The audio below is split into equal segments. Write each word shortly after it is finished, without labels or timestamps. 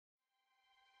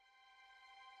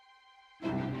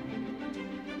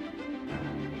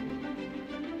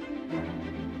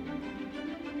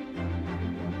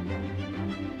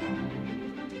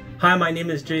Hi, my name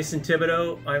is Jason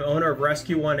Thibodeau. I'm owner of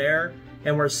Rescue One Air,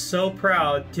 and we're so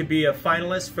proud to be a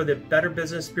finalist for the Better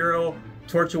Business Bureau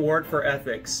Torch Award for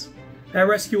Ethics. At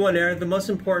Rescue One Air, the most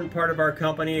important part of our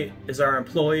company is our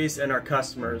employees and our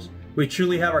customers. We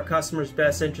truly have our customers'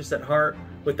 best interests at heart.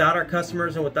 Without our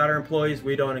customers and without our employees,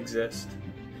 we don't exist.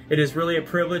 It is really a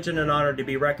privilege and an honor to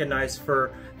be recognized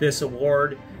for this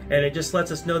award, and it just lets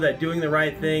us know that doing the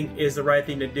right thing is the right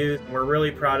thing to do. We're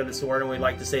really proud of this award, and we'd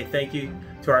like to say thank you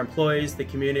to our employees, the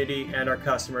community, and our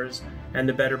customers, and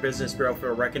the Better Business Bureau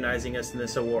for recognizing us in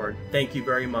this award. Thank you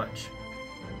very much.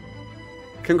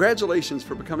 Congratulations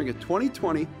for becoming a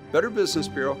 2020 Better Business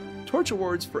Bureau Torch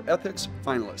Awards for Ethics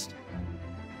finalist.